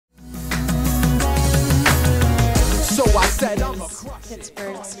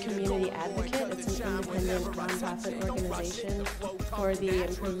Pittsburgh's Community Advocate. It's an independent nonprofit organization for the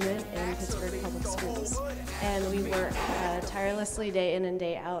improvement in Pittsburgh public schools. And we work tirelessly day in and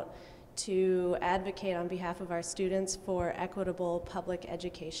day out to advocate on behalf of our students for equitable public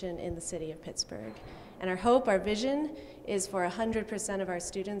education in the city of Pittsburgh. And our hope, our vision, is for 100% of our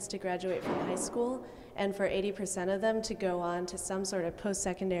students to graduate from high school and for 80% of them to go on to some sort of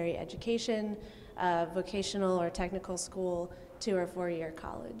post-secondary education, vocational or technical school, 2- or 4-year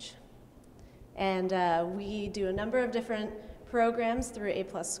college. And we do a number of different programs through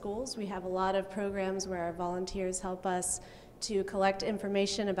A+ Schools. We have a lot of programs where our volunteers help us to collect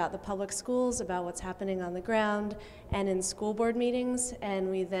information about the public schools, about what's happening on the ground and in school board meetings,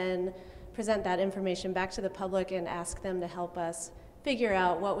 and we then present that information back to the public and ask them to help us figure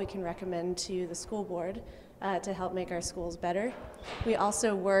out what we can recommend to the school board to help make our schools better. We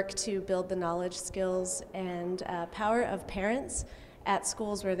also work to build the knowledge, skills, and power of parents at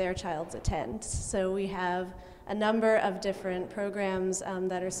schools where their childs attend. So we have a number of different programs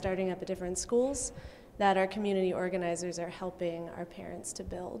that are starting up at different schools that our community organizers are helping our parents to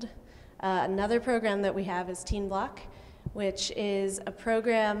build. Another program that we have is TeenBloc, which is a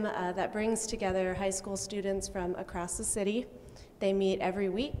program that brings together high school students from across the city. They meet every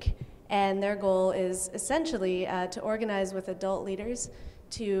week, and their goal is essentially to organize with adult leaders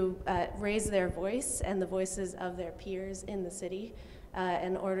to raise their voice and the voices of their peers in the city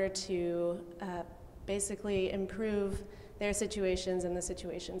in order to basically improve their situations and the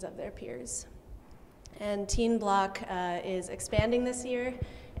situations of their peers. And TeenBloc is expanding this year,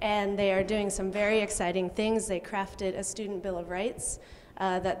 and they are doing some very exciting things. They crafted a student bill of rights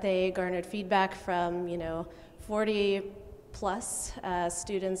that they garnered feedback from 40+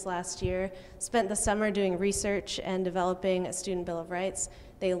 students last year, spent the summer doing research and developing a student bill of rights.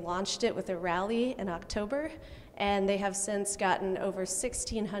 They launched it with a rally in October, and they have since gotten over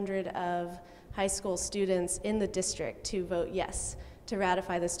 1,600 of high school students in the district to vote yes to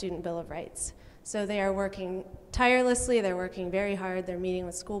ratify the student bill of rights. So they are working tirelessly, they're working very hard, they're meeting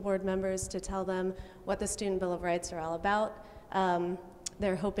with school board members to tell them what the Student Bill of Rights are all about.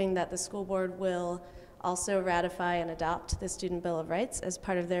 They're hoping that the school board will also ratify and adopt the Student Bill of Rights as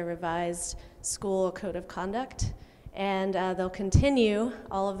part of their revised school code of conduct. And they'll continue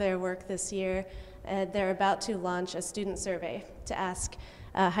all of their work this year. They're about to launch a student survey to ask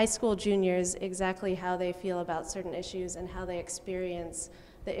high school juniors exactly how they feel about certain issues and how they experience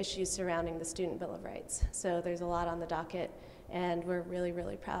the issues surrounding the Student Bill of Rights. So there's a lot on the docket, and we're really,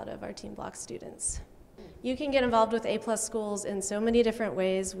 really proud of our TeenBloc students. You can get involved with A+ Schools in so many different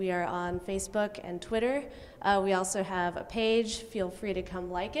ways. We are on Facebook and Twitter. We also have a page. Feel free to come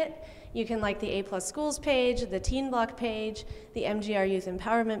like it. You can like the A+ Schools page, the TeenBloc page, the MGR Youth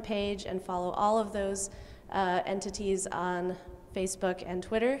Empowerment page, and follow all of those entities on Facebook and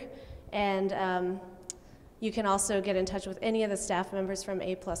Twitter. And you can also get in touch with any of the staff members from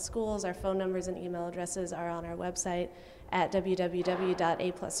A+ Schools. Our phone numbers and email addresses are on our website at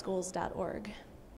www.aplusschools.org.